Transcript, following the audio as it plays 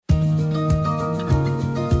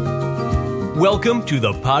Welcome to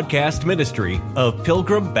the podcast ministry of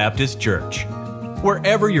Pilgrim Baptist Church.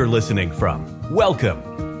 Wherever you're listening from,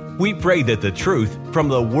 welcome. We pray that the truth from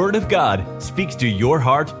the Word of God speaks to your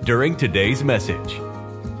heart during today's message.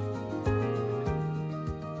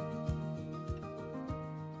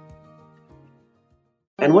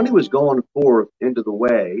 And when he was going forth into the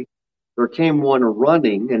way, there came one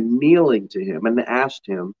running and kneeling to him and asked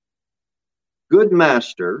him, "Good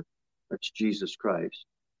master," that's Jesus Christ,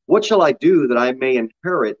 "what shall I do that I may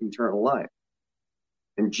inherit eternal life?"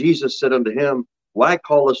 And Jesus said unto him, "Why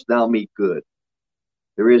callest thou me good?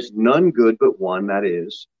 There is none good but one, that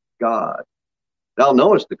is, God. Thou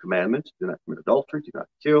knowest the commandments: do not commit adultery, do not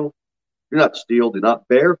kill, do not steal, do not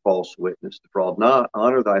bear false witness, defraud not,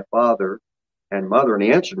 honor thy father and mother." And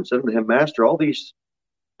he answered and said unto him, "Master, all these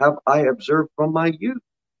have I observed from my youth."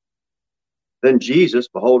 Then Jesus,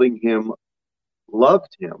 beholding him,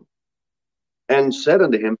 loved him, and said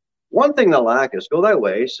unto him, "One thing thou lackest, go thy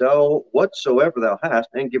way, sell whatsoever thou hast,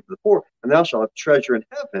 and give to the poor, and thou shalt have treasure in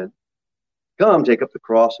heaven. Come, take up the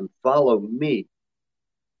cross, and follow me."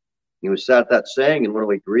 He was sad at that saying, and went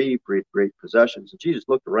away grieved, for he had great possessions. And Jesus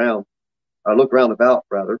looked round about,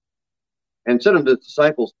 and said unto the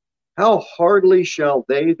disciples, "How hardly shall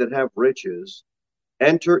they that have riches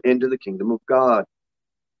enter into the kingdom of God?"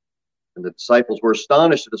 And the disciples were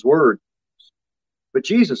astonished at his word. But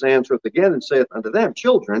Jesus answereth again and saith unto them,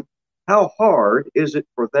 "Children, how hard is it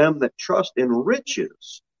for them that trust in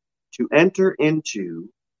riches to enter into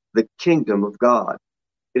the kingdom of God?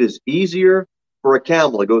 It is easier for a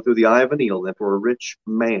camel to go through the eye of a needle than for a rich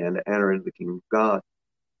man to enter into the kingdom of God."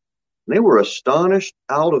 And they were astonished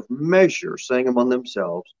out of measure, saying among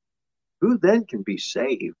themselves, "Who then can be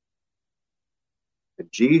saved?" And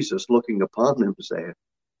Jesus, looking upon them, saith,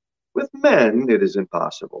 "With men it is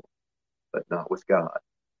impossible, but not with God.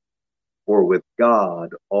 For with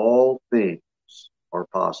God all things are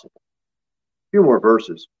possible." A few more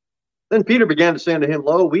verses. Then Peter began to say unto him,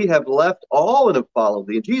 "Lo, we have left all and have followed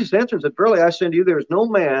thee." And Jesus answered and said, "Verily I say unto you, there is no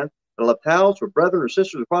man that left house, or brethren, or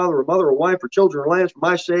sisters, or father, or mother, or wife, or children, or lands for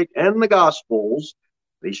my sake and the gospel's,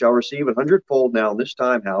 that he shall receive 100-fold now in this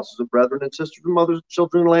time houses of brethren, and sisters, and mothers, and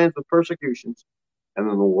children, and lands with persecutions, and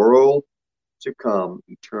in the world to come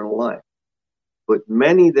eternal life. But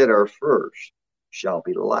many that are first shall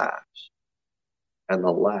be last, and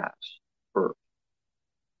the last first."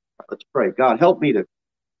 Let's pray. God, help me to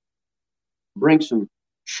bring some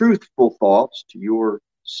truthful thoughts to your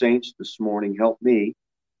saints this morning. Help me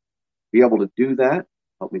be able to do that.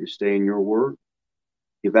 Help me to stay in your word.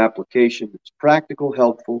 Give application that's practical,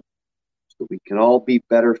 helpful, so that we can all be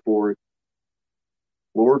better for it.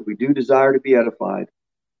 Lord, we do desire to be edified.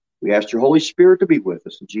 We ask your Holy Spirit to be with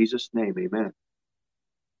us. In Jesus' name, amen.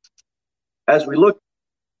 As we look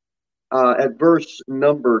at verse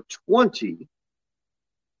number 20,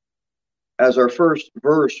 as our first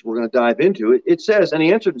verse we're going to dive into, it says, "And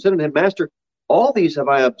he answered and said unto him, Master, all these have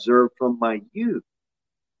I observed from my youth."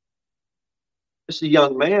 This is a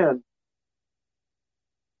young man.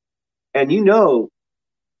 And you know,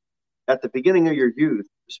 at the beginning of your youth,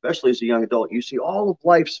 especially as a young adult, you see all of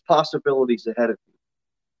life's possibilities ahead of you.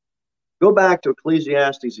 Go back to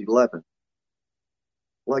Ecclesiastes 11.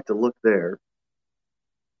 I'd like to look there.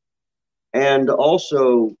 And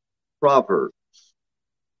also Proverbs.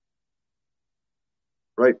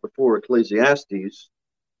 Right before Ecclesiastes,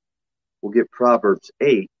 we'll get Proverbs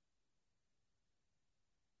 8.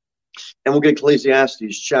 And we'll get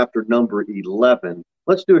Ecclesiastes chapter number 11.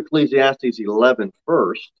 Let's do Ecclesiastes 11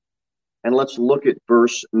 first. And let's look at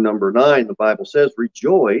verse number 9. The Bible says,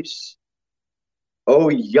 "Rejoice, O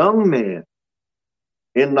young man,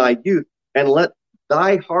 in thy youth, and let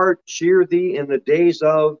thy heart cheer thee in the days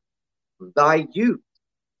of thy youth,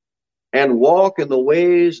 and walk in the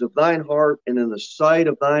ways of thine heart and in the sight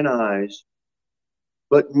of thine eyes.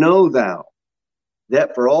 But know thou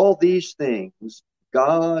that for all these things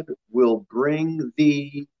God will bring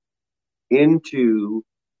thee into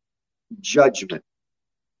judgment."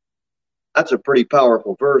 That's a pretty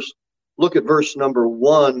powerful verse. Look at verse number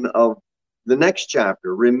 1 of the next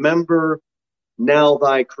chapter. "Remember now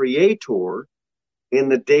thy Creator in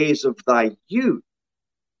the days of thy youth,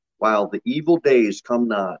 while the evil days come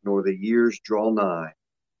not, nor the years draw nigh,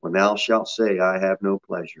 when thou shalt say, I have no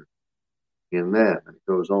pleasure in them." And it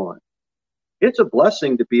goes on. It's a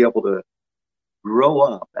blessing to be able to grow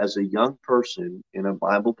up as a young person in a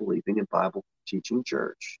Bible-believing and Bible-teaching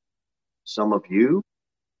church. Some of you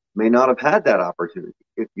may not have had that opportunity.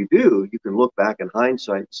 If you do, you can look back in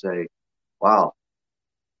hindsight and say, wow,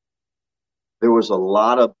 there was a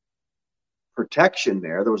lot of protection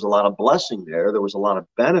there. There was a lot of blessing there. There was a lot of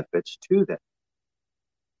benefits to that.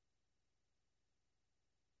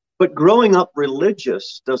 But growing up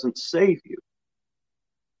religious doesn't save you.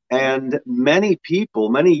 And many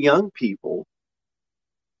people, many young people,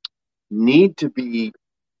 need to be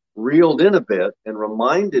reeled in a bit and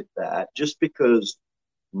reminded that just because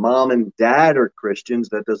mom and dad are Christians,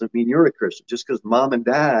 that doesn't mean you're a Christian. Just because mom and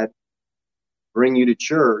dad bring you to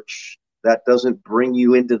church, that doesn't bring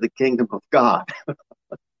you into the kingdom of God.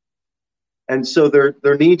 And so there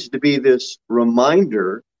needs to be this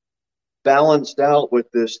reminder balanced out with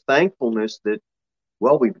this thankfulness that,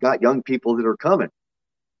 well, we've got young people that are coming.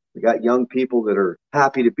 We got young people that are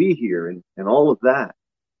happy to be here and all of that.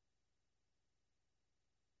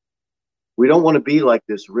 We don't want to be like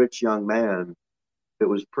this rich young man that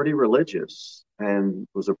was pretty religious and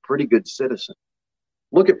was a pretty good citizen.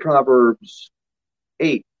 Look at Proverbs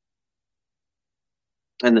 8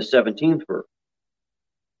 and the 17th verse.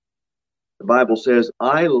 The Bible says,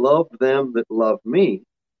 I love them that love me,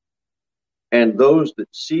 and those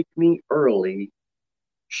that seek me early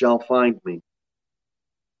shall find me.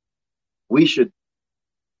 We should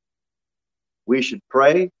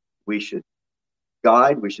pray, we should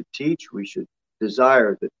guide, we should teach, we should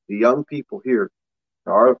desire that the young people here,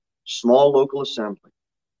 our small local assembly,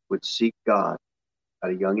 would seek God at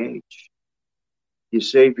a young age. You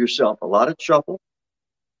save yourself a lot of trouble.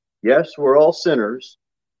 Yes, we're all sinners,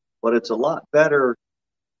 but it's a lot better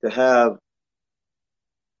to have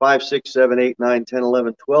 5, 6, 7, 8, 9, 10,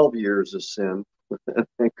 11, 12 years of sin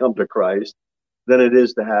and come to Christ than it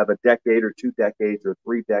is to have a decade or 2 decades or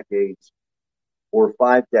 3 decades or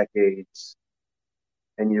 5 decades,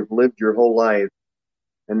 and you've lived your whole life,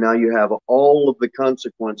 and now you have all of the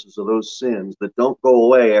consequences of those sins that don't go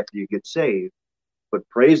away after you get saved. But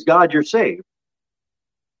praise God, you're saved.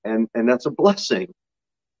 And that's a blessing.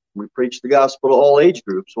 We preach the gospel to all age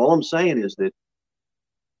groups. All I'm saying is that,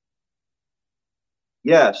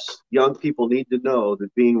 yes, young people need to know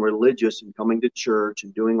that being religious and coming to church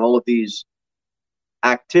and doing all of these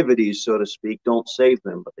activities, so to speak, don't save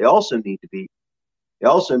them. But they also need to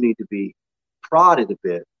be prodded a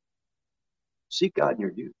bit. Seek God in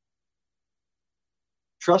your youth.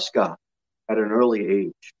 Trust God at an early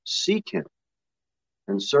age. Seek Him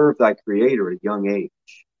and serve thy Creator at a young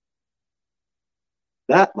age.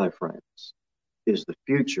 That, my friends, is the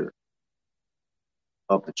future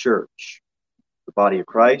of the church, the body of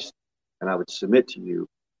Christ. And I would submit to you,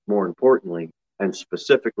 more importantly, and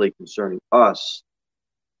specifically concerning us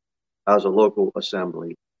as a local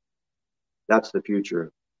assembly, that's the future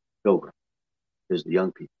of Pilgrim, is the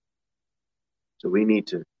young people. So we need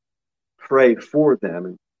to pray for them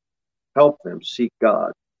and help them seek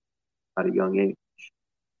God at a young age.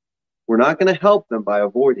 We're not going to help them by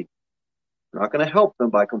avoiding. We're not going to help them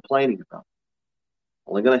by complaining about it.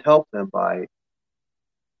 We're only going to help them by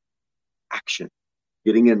action,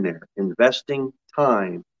 getting in there, investing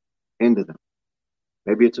time into them.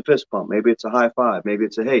 Maybe it's a fist pump. Maybe it's a high five. Maybe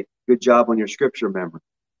it's a, hey, good job on your scripture memory.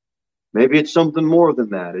 Maybe it's something more than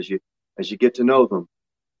that as you get to know them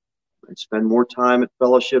and spend more time at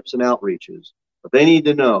fellowships and outreaches. But they need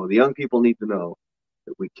to know, the young people need to know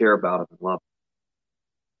that we care about them and love them.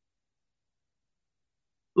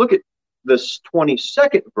 Look at this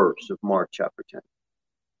 22nd verse of Mark chapter 10.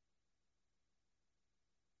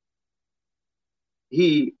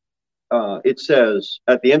 It says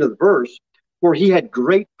at the end of the verse, for he had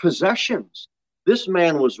great possessions. This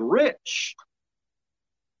man was rich.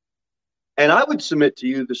 And I would submit to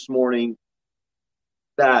you this morning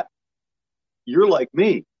that you're like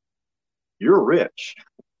me. You're rich.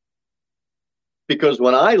 Because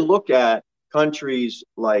when I look at countries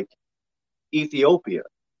like Ethiopia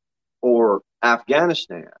or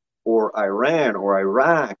Afghanistan or Iran or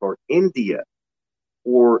Iraq or India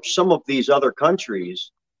or some of these other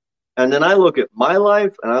countries, and then I look at my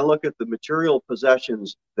life and I look at the material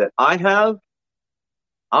possessions that I have,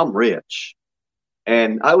 I'm rich.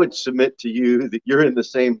 And I would submit to you that you're in the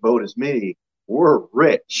same boat as me. We're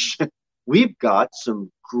rich. We've got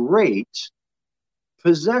some great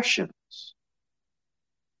possessions.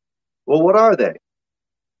 Well, what are they?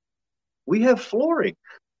 We have flooring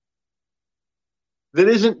that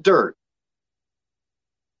isn't dirt.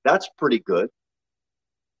 That's pretty good.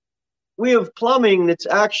 We have plumbing that's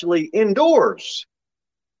actually indoors.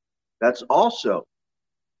 That's also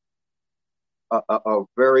a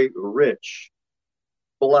very rich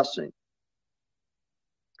blessing.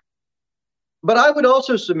 But I would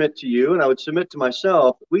also submit to you, and I would submit to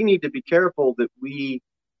myself, we need to be careful that we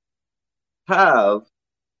have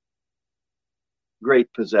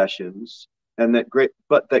great possessions, and that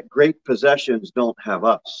great possessions don't have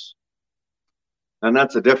us. And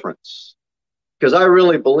that's a difference. Because I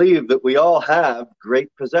really believe that we all have great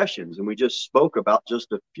possessions, and we just spoke about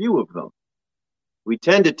just a few of them. We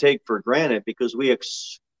tend to take for granted because we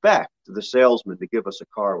expect the salesman to give us a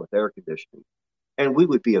car with air conditioning, and we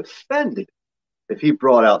would be offended if he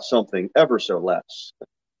brought out something ever so less.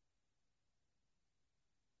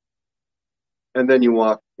 And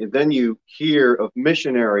then you hear of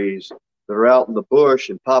missionaries that are out in the bush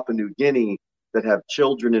in Papua New Guinea that have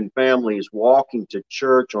children and families walking to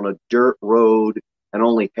church on a dirt road, and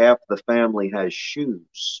only half the family has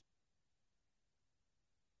shoes.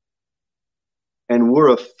 And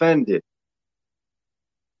we're offended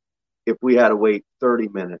if we had to wait 30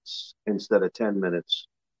 minutes instead of 10 minutes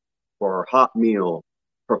for our hot meal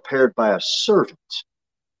prepared by a servant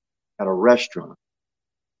at a restaurant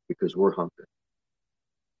because we're hungry.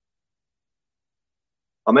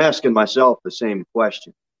 I'm asking myself the same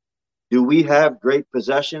question. Do we have great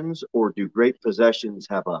possessions, or do great possessions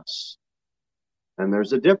have us? And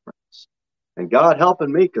there's a difference. And God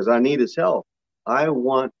helping me, because I need his help. I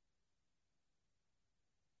want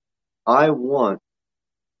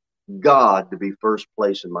God to be first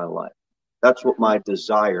place in my life. That's what my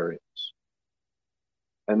desire is.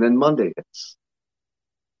 And then Monday hits.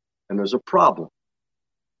 And there's a problem.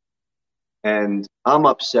 And I'm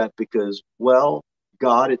upset because, well,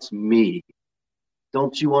 God, it's me.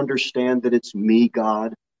 Don't you understand that it's me,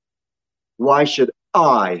 God? Why should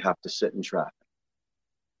I have to sit in traffic?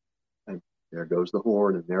 And there goes the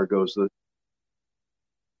horn, and there goes the...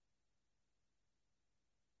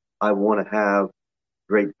 I want to have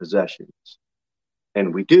great possessions.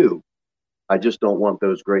 And we do. I just don't want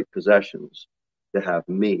those great possessions to have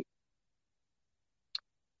me.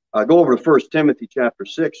 Go over to 1 Timothy chapter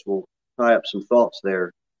 6. We'll tie up some thoughts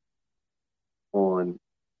there on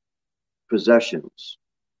possessions.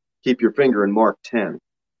 Keep your finger in Mark 10.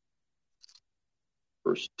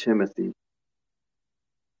 1 Timothy.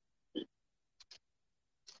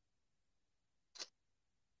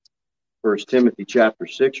 1 Timothy chapter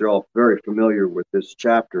 6. You're all very familiar with this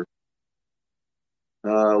chapter.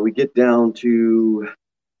 We get down to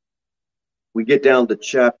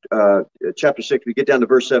chapter 6. We get down to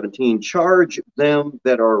verse 17. Charge them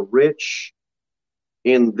that are rich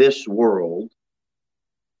in this world.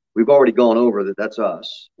 We've already gone over that. That's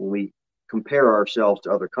us. When we compare ourselves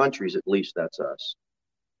to other countries, at least that's us.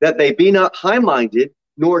 That they be not high-minded,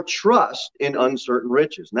 nor trust in uncertain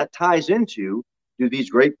riches. And that ties into, do these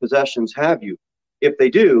great possessions have you? If they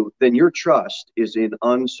do, then your trust is in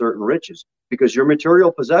uncertain riches. Because your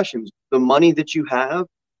material possessions, the money that you have,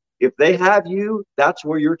 if they have you, that's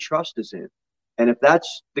where your trust is in. And if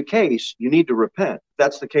that's the case, you need to repent. If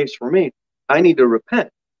that's the case for me, I need to repent.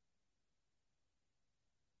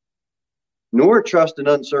 Nor trust in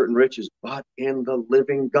uncertain riches, but in the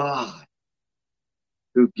living God,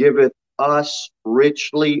 who giveth us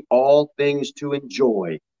richly all things to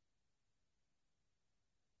enjoy.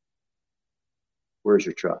 Where's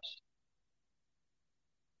your trust?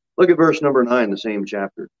 Look at verse number 9, the same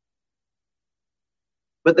chapter.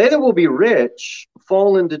 But they that will be rich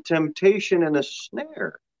fall into temptation and a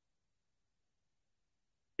snare.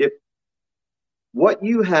 If what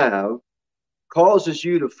you have causes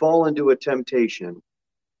you to fall into a temptation,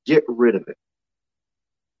 get rid of it.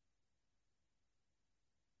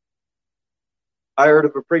 I heard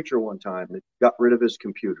of a preacher one time that got rid of his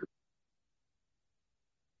computer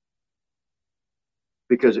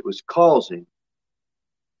because it was causing,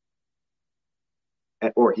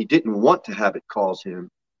 or he didn't want to have it cause him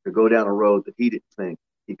to go down a road that he didn't think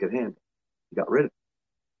he could handle. He got rid of it.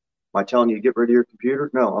 Am I telling you to get rid of your computer?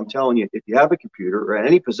 No, I'm telling you, if you have a computer or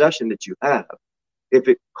any possession that you have, if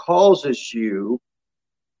it causes you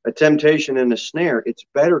a temptation and a snare, it's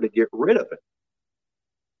better to get rid of it.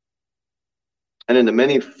 And in the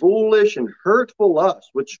many foolish and hurtful lusts,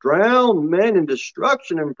 which drown men in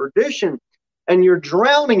destruction and perdition, and you're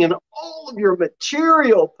drowning in all of your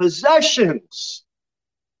material possessions.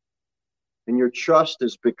 And your trust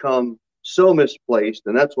has become so misplaced,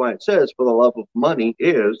 and that's why it says, for the love of money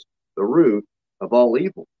is the root of all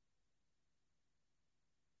evil.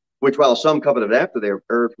 Which while some coveted after they have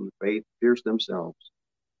erred from the faith, pierced themselves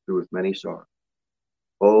through with many sorrows.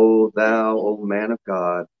 O thou, O man of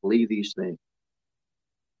God, flee these things.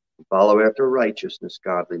 And follow after righteousness,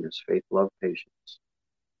 godliness, faith, love, patience,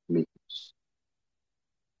 meekness.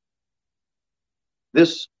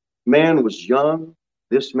 This man was young.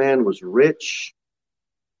 This man was rich.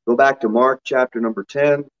 Go back to Mark chapter number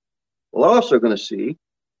 10. We're also going to see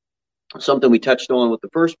something we touched on with the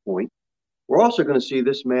first point. We're also going to see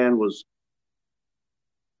this man was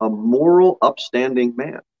a moral, upstanding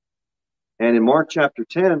man. And in Mark chapter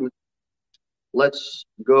 10, let's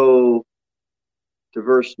go to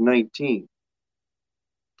verse 19.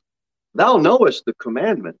 Thou knowest the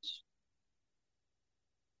commandments.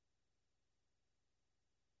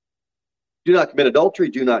 Do not commit adultery,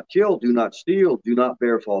 do not kill, do not steal, do not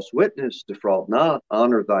bear false witness, defraud not,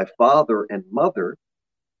 honor thy father and mother.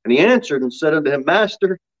 And he answered and said unto him,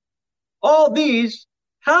 Master, all these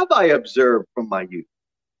have I observed from my youth.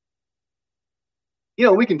 You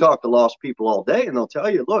know, we can talk to lost people all day and they'll tell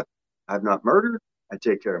you, look, I've not murdered. I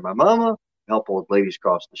take care of my mama, help old ladies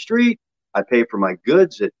cross the street. I pay for my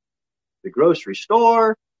goods at the grocery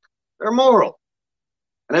store. They're moral.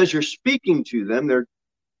 And as you're speaking to them, they're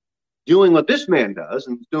doing what this man does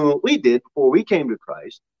and doing what we did before we came to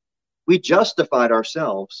Christ. We justified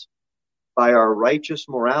ourselves by our righteous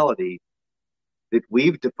morality that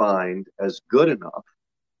we've defined as good enough.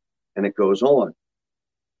 And it goes on.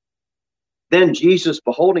 Then Jesus,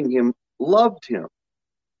 beholding him, loved him.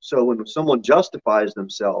 So when someone justifies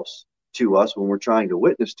themselves to us, when we're trying to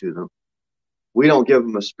witness to them, we don't give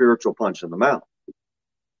them a spiritual punch in the mouth.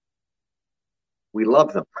 We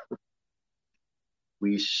love them.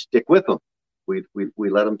 We stick with them. We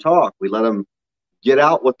let them talk. We let them get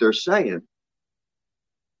out what they're saying.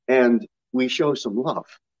 And we show some love.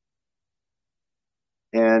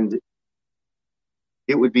 And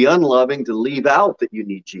it would be unloving to leave out that you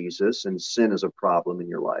need Jesus and sin is a problem in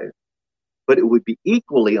your life. But it would be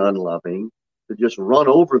equally unloving to just run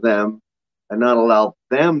over them and not allow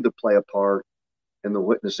them to play a part in the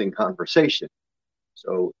witnessing conversation.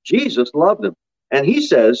 So Jesus loved them. And he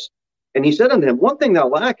says, and he said unto him, one thing thou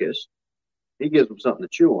lackest, he gives him something to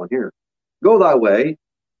chew on here. Go thy way,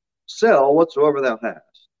 sell whatsoever thou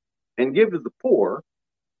hast, and give to the poor,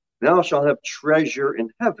 and thou shalt have treasure in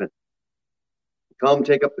heaven. Come,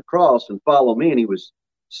 take up the cross and follow me. And he was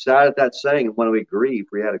sad at that saying and went away grieved,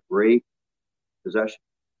 for he had a great possession.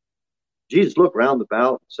 Jesus looked round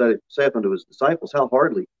about and saith unto his disciples, how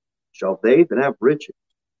hardly shall they that have riches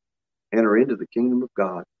enter into the kingdom of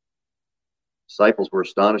God? Disciples were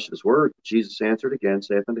astonished at his word. Jesus answered again,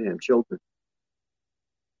 saith unto him, children,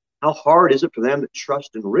 how hard is it for them that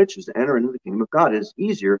trust in riches to enter into the kingdom of God? It is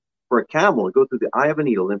easier for a camel to go through the eye of a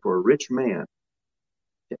needle than for a rich man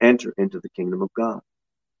to enter into the kingdom of God.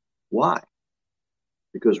 Why?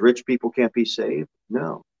 Because rich people can't be saved?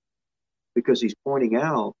 No. Because he's pointing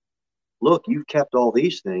out, look, you've kept all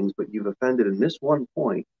these things, but you've offended in this one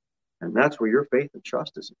point, and that's where your faith and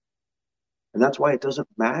trust is in. And that's why it doesn't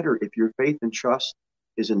matter if your faith and trust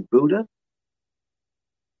is in Buddha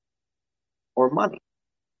or money.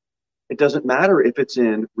 It doesn't matter if it's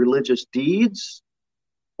in religious deeds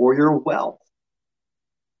or your wealth.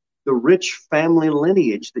 The rich family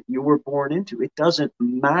lineage that you were born into. It doesn't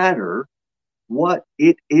matter what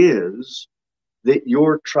it is that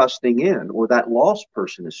you're trusting in or that lost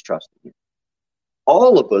person is trusting in.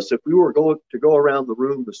 All of us, if we were going to go around the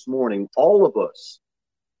room this morning, all of us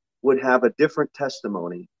would have a different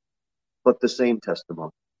testimony, but the same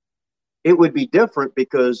testimony. It would be different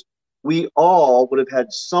because we all would have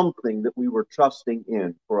had something that we were trusting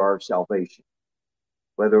in for our salvation.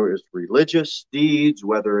 Whether it was religious deeds,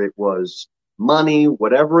 whether it was money,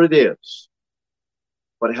 whatever it is.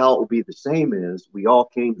 But how it will be the same is we all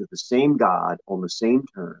came to the same God on the same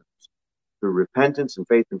terms through repentance and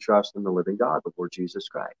faith and trust in the living God before Jesus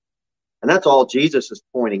Christ. And that's all Jesus is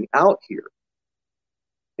pointing out here.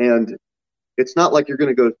 And it's not like you're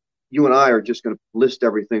going to go, you and I are just going to list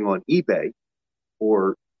everything on eBay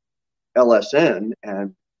or LSN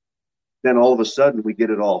and then all of a sudden we get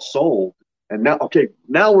it all sold. And now, okay,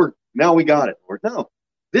 now we got it. Or no,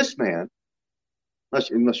 this man,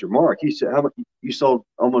 unless you're Mark, he said how much you sold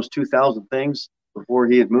almost 2,000 things before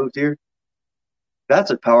he had moved here.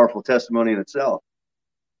 That's a powerful testimony in itself.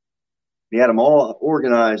 He had them all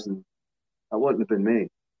organized, and that wouldn't have been me.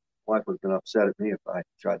 My wife would have been upset at me if I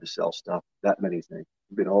tried to sell stuff, that many things.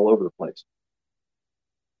 I've been all over the place.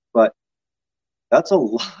 But that's a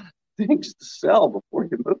lot of things to sell before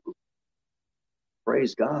you move.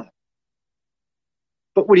 Praise God.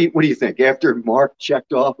 But what do you think? After Mark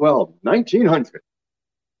checked off, well, 1,900.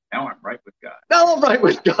 Now I'm right with God. Now I'm right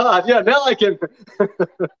with God. Yeah, now I can.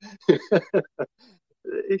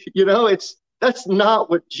 That's not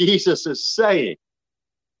what Jesus is saying.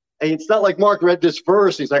 And it's not like Mark read this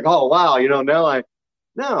verse. He's like, oh, wow,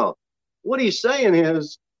 No. What he's saying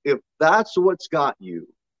is, if that's what's got you,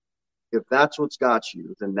 then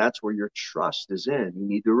that's where your trust is in. You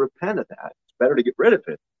need to repent of that. It's better to get rid of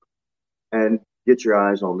it and get your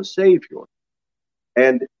eyes on the Savior.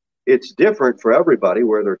 And it's different for everybody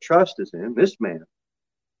where their trust is in. This man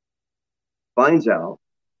finds out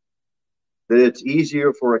that it's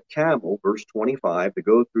easier for a camel, verse 25, to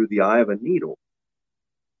go through the eye of a needle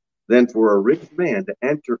than for a rich man to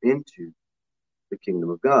enter into the kingdom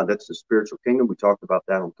of God. That's the spiritual kingdom. We talked about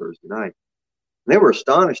that on Thursday night. And they were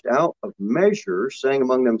astonished out of measure, saying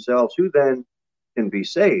among themselves, who then can be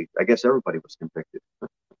saved? I guess everybody was convicted.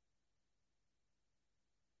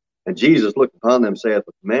 And Jesus looked upon them and saith,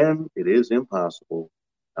 with men it is impossible,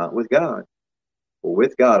 not with God. For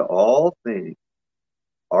with God all things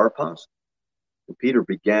are possible. And Peter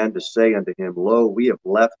began to say unto him, lo, we have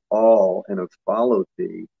left all and have followed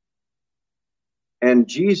thee. And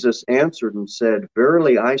Jesus answered and said,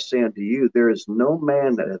 verily I say unto you, there is no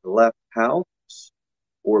man that hath left house,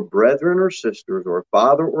 or brethren or sisters, or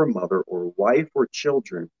father or mother, or wife or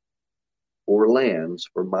children, or lands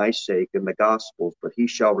for my sake and the gospel's, but he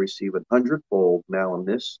shall receive 100-fold now in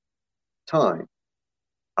this time,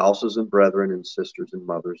 houses and brethren and sisters and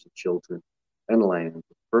mothers and children and land,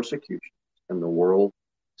 persecutions, and the world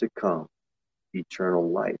to come,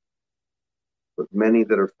 eternal life. But many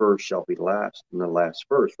that are first shall be last, and the last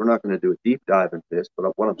first. We're not going to do a deep dive into this,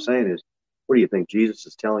 but what I'm saying is, what do you think? Jesus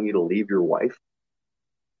is telling you to leave your wife?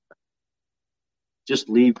 Just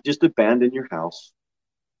leave, just abandon your house.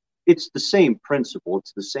 It's the same principle.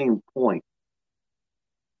 It's the same point.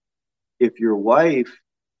 If your wife,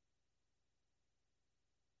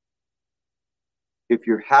 if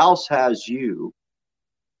your house has you,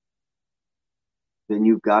 then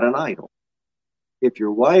you've got an idol. If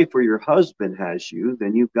your wife or your husband has you,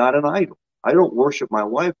 then you've got an idol. I don't worship my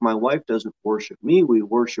wife. My wife doesn't worship me. We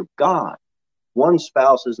worship God. One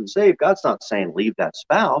spouse isn't saved. God's not saying leave that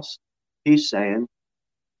spouse. He's saying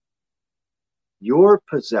your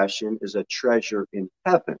possession is a treasure in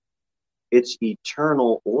heaven. It's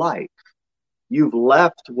eternal life. You've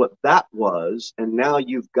left what that was, and now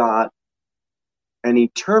you've got an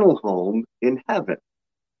eternal home in heaven.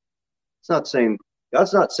 It's not saying,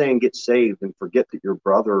 God's not saying get saved and forget that your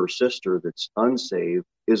brother or sister that's unsaved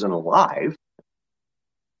isn't alive.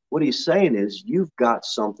 What he's saying is you've got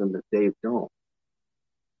something that they don't.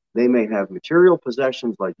 They may have material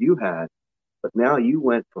possessions like you had, but now you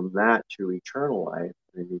went from that to eternal life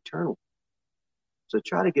and eternal. So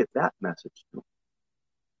try to get that message to them.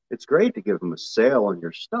 It's great to give them a sale on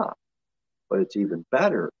your stuff, but it's even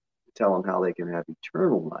better to tell them how they can have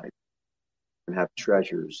eternal life and have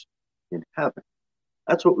treasures in heaven.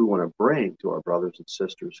 That's what we want to bring to our brothers and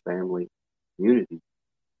sisters, family, community,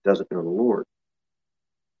 doesn't know the Lord.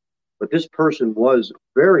 But this person was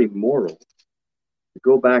very moral. To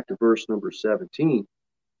go back to verse number 17,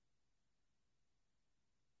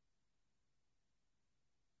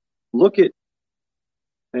 look at,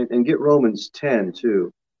 and get Romans 10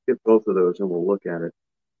 too. Get both of those and we'll look at it.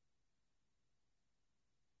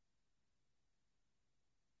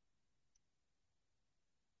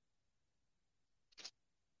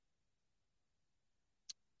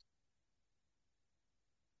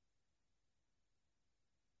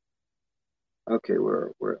 Okay,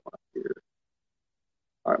 where am I here?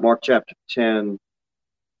 All right, Mark chapter 10,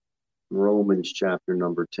 Romans chapter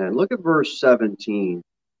number 10. Look at verse 17.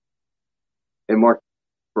 And Mark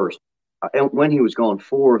first. And when he was gone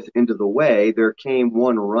forth into the way, there came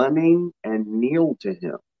one running and kneeled to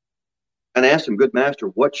him and asked him, good master,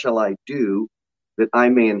 what shall I do that I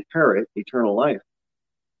may inherit eternal life?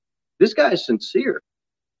 This guy is sincere.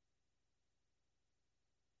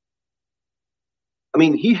 I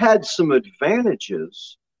mean, he had some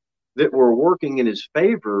advantages that were working in his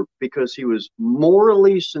favor because he was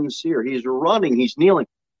morally sincere. He's running, he's kneeling,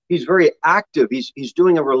 he's very active. He's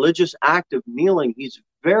doing a religious act of kneeling. He's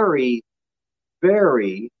very,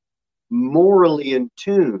 very morally in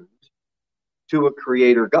tune to a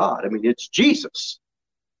creator God. I mean, it's Jesus.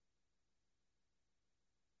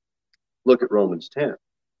 Look at Romans 10.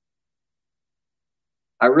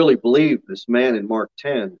 I really believe this man in Mark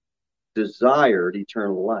 10 desired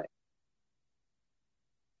eternal life.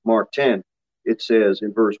 Mark 10, it says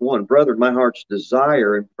in verse 1, brethren, my heart's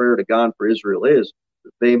desire and prayer to God for Israel is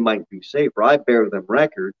that they might be saved. For I bear them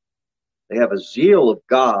record. They have a zeal of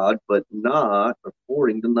God, but not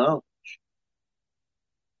according to knowledge.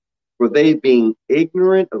 For they, being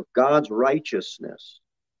ignorant of God's righteousness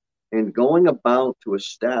and going about to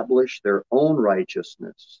establish their own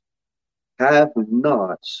righteousness, have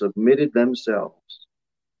not submitted themselves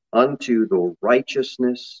unto the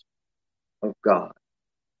righteousness of God.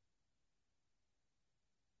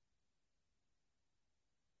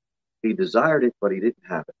 He desired it, but he didn't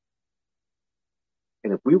have it.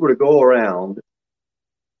 And if we were to go around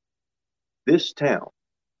this town,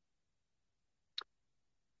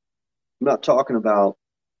 I'm talking about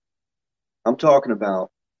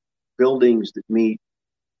buildings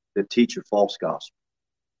that teach a false gospel,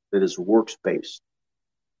 that is works-based.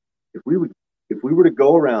 If if we were to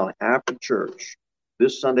go around after church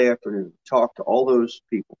this Sunday afternoon, talk to all those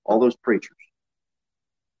people, all those preachers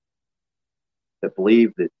that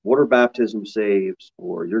believe that water baptism saves,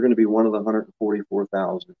 or you're going to be one of the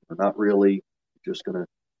 144,000, or not really, you're just going to,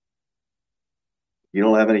 you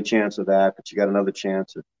don't have any chance of that, but you got another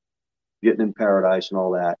chance of getting in paradise and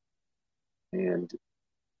all that. And,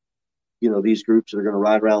 these groups are going to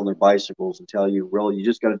ride around on their bicycles and tell you, well, you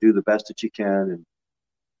just got to do the best that you can. And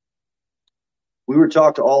we would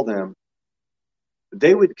talk to all of them.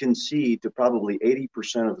 They would concede to probably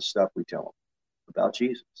 80% of the stuff we tell them about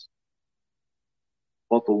Jesus.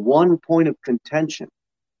 But the one point of contention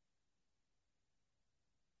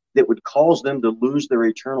that would cause them to lose their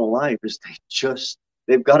eternal life is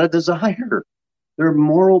they've got a desire. They're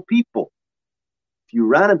moral people. If you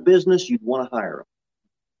ran a business, you'd want to hire them.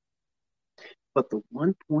 But the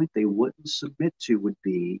one point they wouldn't submit to would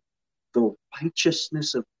be the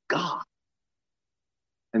righteousness of God.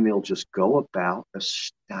 And they'll just go about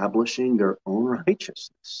establishing their own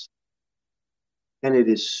righteousness. And it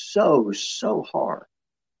is so, so hard.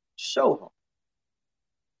 So hard.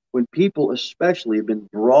 When people especially have been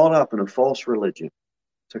brought up in a false religion,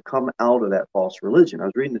 to come out of that false religion. I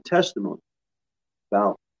was reading a testimony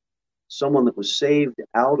about someone that was saved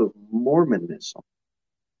out of Mormonism.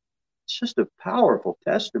 It's just a powerful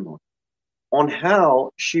testimony on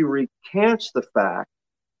how she recants the fact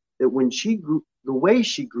that when she grew, the way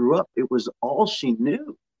she grew up, it was all she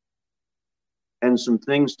knew. And some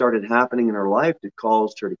things started happening in her life that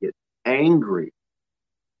caused her to get angry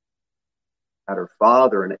at her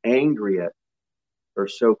father and angry at her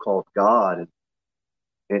so-called God.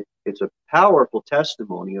 And it's a powerful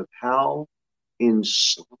testimony of how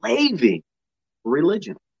enslaving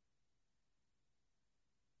religion.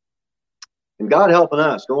 And God helping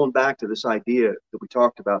us, going back to this idea that we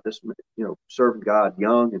talked about, this, serving God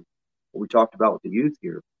young, and what we talked about with the youth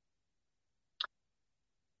here.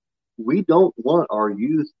 We don't want our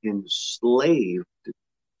youth enslaved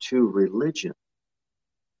to religion.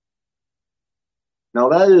 Now,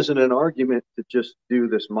 that isn't an argument to just do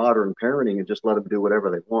this modern parenting and just let them do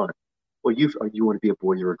whatever they want. Well, you want to be a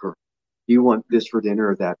boy or a girl? Do you want this for dinner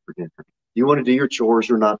or that for dinner? Do you want to do your chores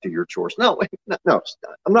or not do your chores? No,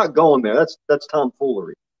 I'm not going there. That's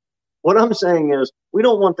tomfoolery. What I'm saying is we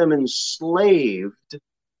don't want them enslaved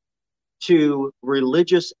to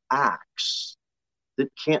religious acts that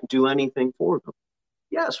can't do anything for them.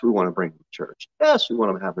 Yes, we want to bring them to church. Yes, we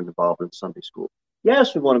want them to have them involved in Sunday school.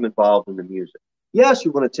 Yes, we want them involved in the music. Yes,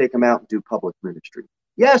 we want to take them out and do public ministry.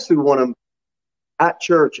 Yes, we want them at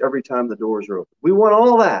church every time the doors are open. We want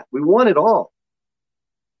all that. We want it all.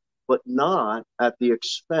 But not at the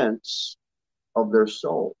expense of their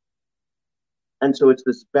soul. And so it's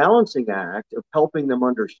this balancing act of helping them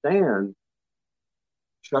understand,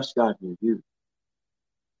 trust God in your youth.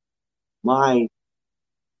 My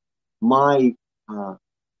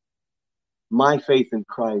faith in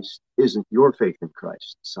Christ isn't your faith in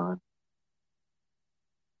Christ, son.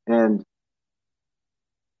 And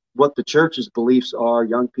what the church's beliefs are,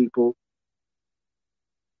 young people,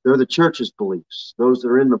 they're the church's beliefs, those that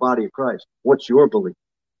are in the body of Christ. What's your belief?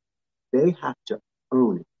 They have to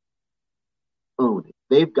own it. Own it.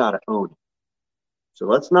 They've got to own it. So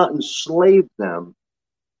let's not enslave them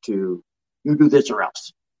to, you do this or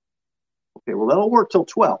else. Okay, well, that'll work till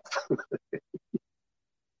 12.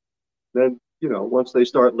 Then, once they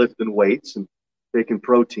start lifting weights and taking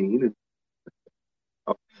protein, and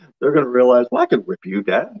they're going to realize, well, I can whip you,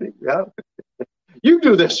 Dad. Yeah. You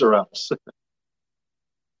do this or else.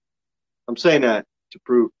 I'm saying that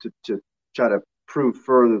to try to prove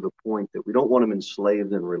further the point that we don't want them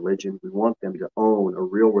enslaved in religion. We want them to own a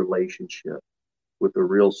real relationship with the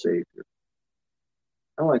real Savior.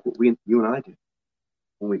 I like what you and I did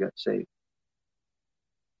when we got saved.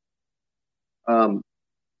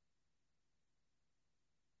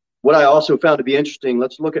 What I also found to be interesting,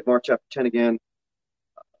 let's look at Mark chapter 10 again.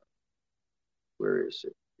 Where is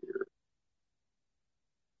it here?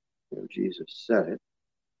 Jesus said it.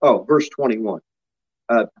 Oh, verse 21.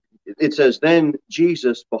 It says, then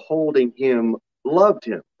Jesus, beholding him, loved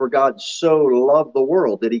him. For God so loved the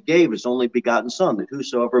world that he gave his only begotten Son, that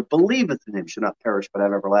whosoever believeth in him should not perish but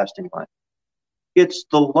have everlasting life. It's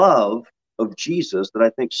the love of Jesus that I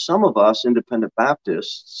think some of us independent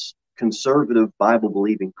Baptists, conservative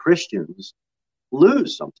Bible-believing Christians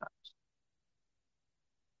lose sometimes.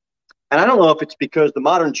 And I don't know if it's because the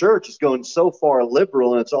modern church is going so far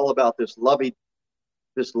liberal and it's all about this lovey-dovey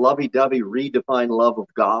redefined love of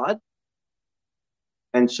God.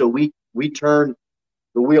 And so we turn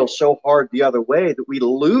the wheel so hard the other way that we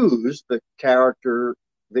lose the character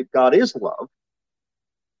that God is love.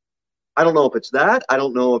 I don't know if it's that. I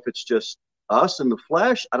don't know if it's just us in the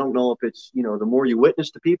flesh. I don't know if it's, the more you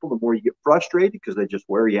witness to people, the more you get frustrated because they just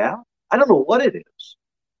wear you out. I don't know what it is.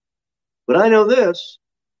 But I know this.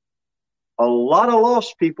 A lot of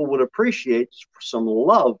lost people would appreciate some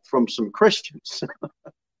love from some Christians.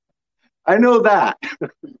 I know that.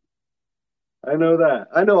 I know that.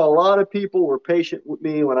 I know a lot of people were patient with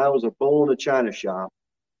me when I was a bull in a china shop,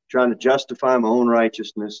 trying to justify my own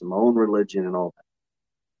righteousness and my own religion and all that.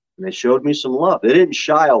 And they showed me some love. They didn't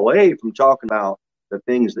shy away from talking about the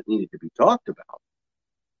things that needed to be talked about.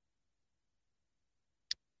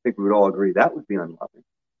 I think we would all agree that would be unloving.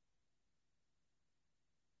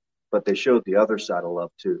 But they showed the other side of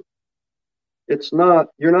love too.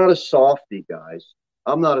 You're not a softie, guys.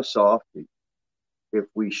 I'm not a softie if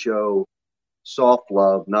we show soft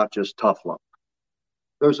love, not just tough love.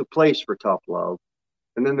 There's a place for tough love.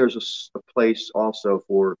 And then there's a place also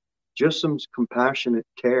for just some compassionate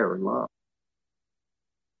care and love.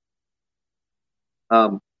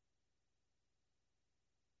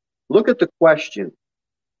 Look at the question.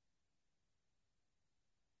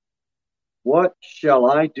 What shall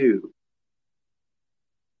I do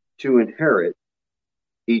to inherit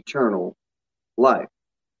eternal life?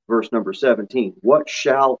 Verse number 17. What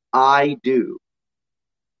shall I do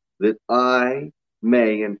that I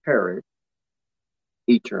may inherit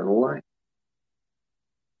eternal life?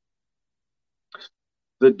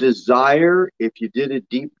 The desire, if you did a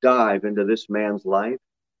deep dive into this man's life,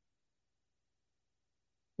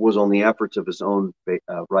 was on the efforts of his own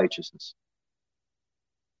righteousness.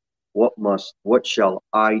 What shall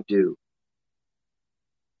I do?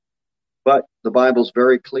 But the Bible's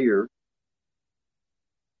very clear.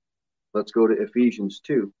 Let's go to Ephesians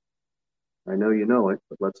 2. I know you know it,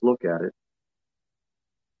 but let's look at it.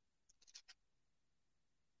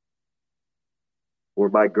 For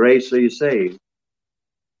by grace are you saved.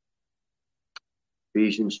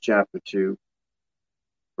 Ephesians chapter 2,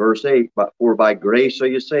 verse 8. But for by grace are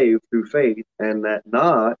you saved through faith, and that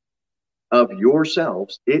not of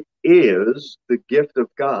yourselves. It is the gift of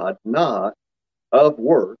God, not of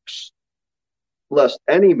works, lest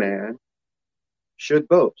any man should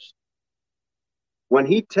boast. When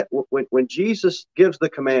when Jesus gives the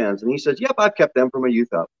commands and he says, "Yep, I've kept them from my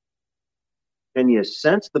youth up," can you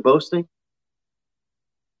sense the boasting?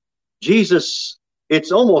 Jesus,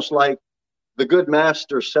 it's almost like the good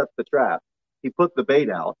master set the trap. He put the bait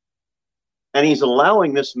out, and he's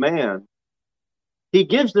allowing this man. He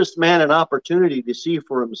gives this man an opportunity to see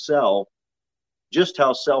for himself just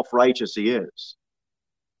how self-righteous he is.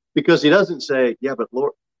 Because he doesn't say, "Yeah, but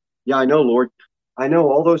Lord, yeah, I know, Lord. I know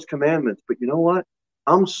all those commandments, but you know what?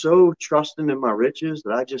 I'm so trusting in my riches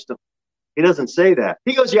that I just don't." He doesn't say that.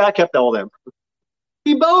 He goes, "Yeah, I kept all them."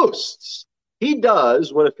 He boasts. He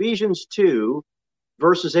does what Ephesians 2,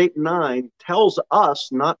 verses 8 and 9 tells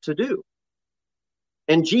us not to do.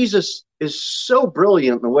 And Jesus is so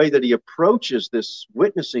brilliant in the way that he approaches this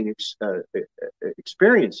witnessing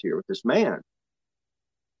experience here with this man.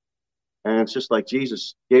 And it's just like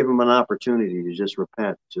Jesus gave him an opportunity to just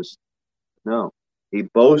repent. No. He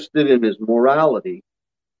boasted in his morality.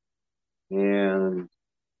 And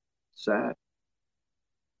sad.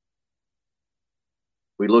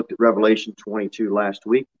 We looked at Revelation 22 last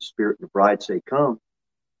week. The Spirit and the bride say, "Come."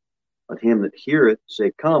 Let him that heareth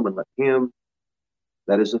say, "Come," and let him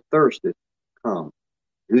that is athirst come.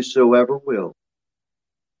 Whosoever will,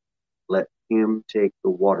 let him take the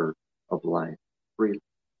water of life freely.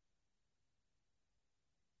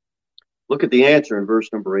 Look at the answer in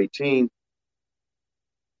verse number 18.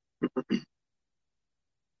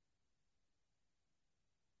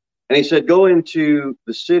 And he said, "Go into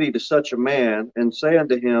the city to such a man, and say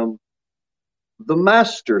unto him, The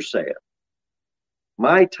Master saith,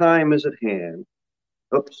 My time is at hand."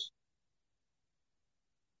 Oops.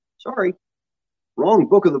 Sorry. Wrong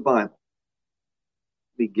book of the Bible.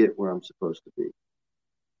 Let me get where I'm supposed to be.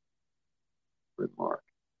 With Mark.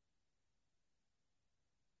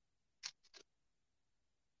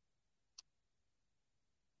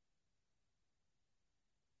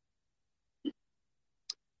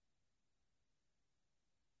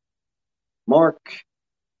 Mark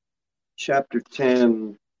chapter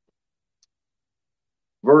 10,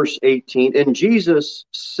 verse 18. And Jesus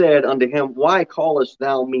said unto him, Why callest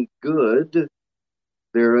thou me good?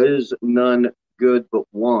 There is none good but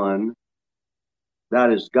one.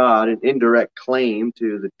 That is God, an indirect claim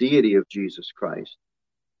to the deity of Jesus Christ.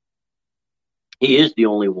 He is the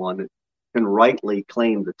only one that can rightly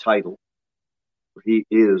claim the title. He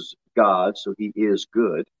is God, so he is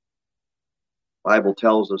good. The Bible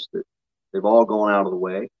tells us that they've all gone out of the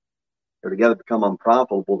way. They're together become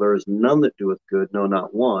unprofitable. There is none that doeth good, no,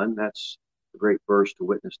 not one. That's a great verse to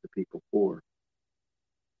witness to people for.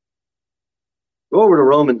 Go over to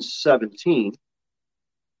Romans 17.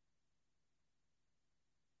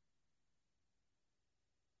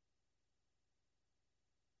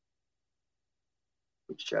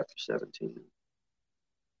 It's chapter 17.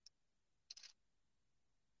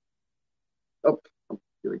 Oh, I'm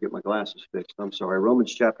going to get my glasses fixed. I'm sorry.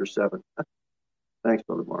 Romans chapter 7. Thanks,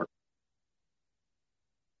 Brother Mark.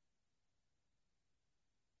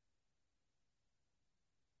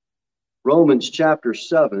 Romans chapter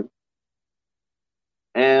 7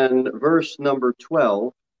 and verse number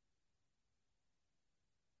 12.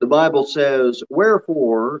 The Bible says,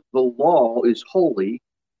 wherefore the law is holy,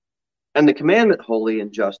 and the commandment holy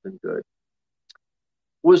and just and good.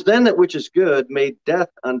 Was then that which is good made death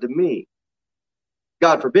unto me?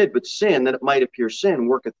 God forbid, but sin, that it might appear sin,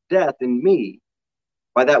 worketh death in me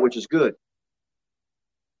by that which is good,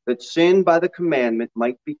 that sin by the commandment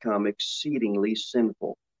might become exceedingly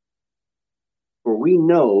sinful. For we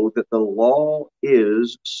know that the law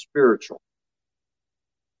is spiritual,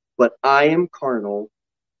 but I am carnal,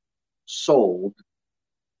 sold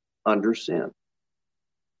under sin.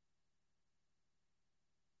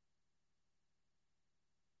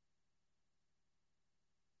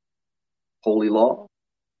 Holy law,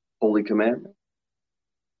 holy commandment,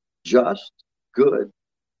 just, good.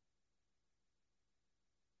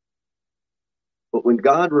 But when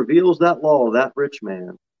God reveals that law to that rich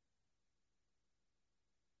man,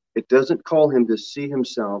 it doesn't call him to see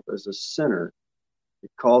himself as a sinner.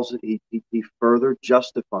 It calls it, he further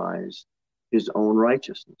justifies his own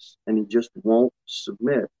righteousness, and he just won't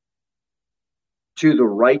submit to the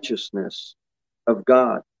righteousness of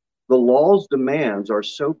God. The law's demands are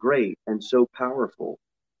so great and so powerful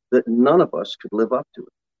that none of us could live up to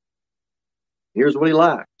it. Here's what he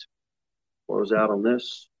lacked. Close out on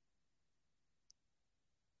this.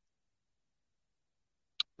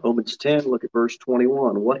 Romans 10, look at verse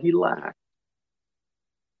 21. What he lacked.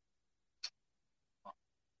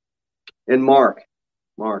 And Mark,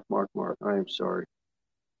 I am sorry.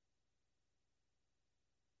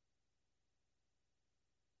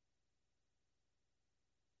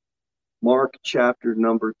 Mark chapter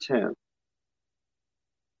number 10.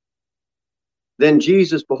 Then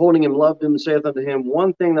Jesus, beholding him, loved him, and saith unto him,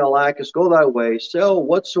 one thing thou lackest, go thy way, sell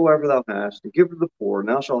whatsoever thou hast, and give to the poor, and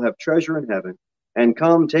thou shalt have treasure in heaven. And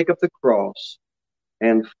come, take up the cross,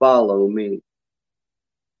 and follow me.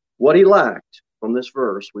 What he lacked from this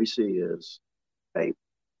verse, we see, is faith.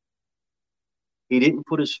 He didn't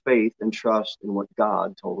put his faith and trust in what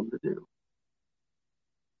God told him to do.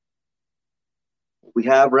 What we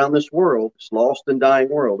have around this world, this lost and dying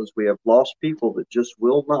world, is we have lost people that just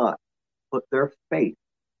will not put their faith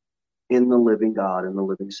in the living God and the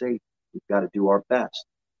living Savior. We've got to do our best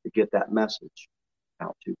to get that message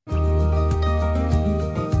out to them.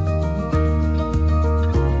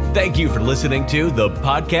 Thank you for listening to the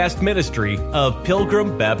podcast ministry of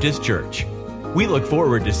Pilgrim Baptist Church. We look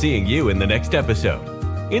forward to seeing you in the next episode.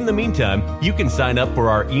 In the meantime, you can sign up for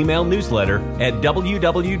our email newsletter at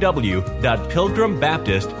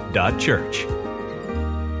www.pilgrimbaptist.church.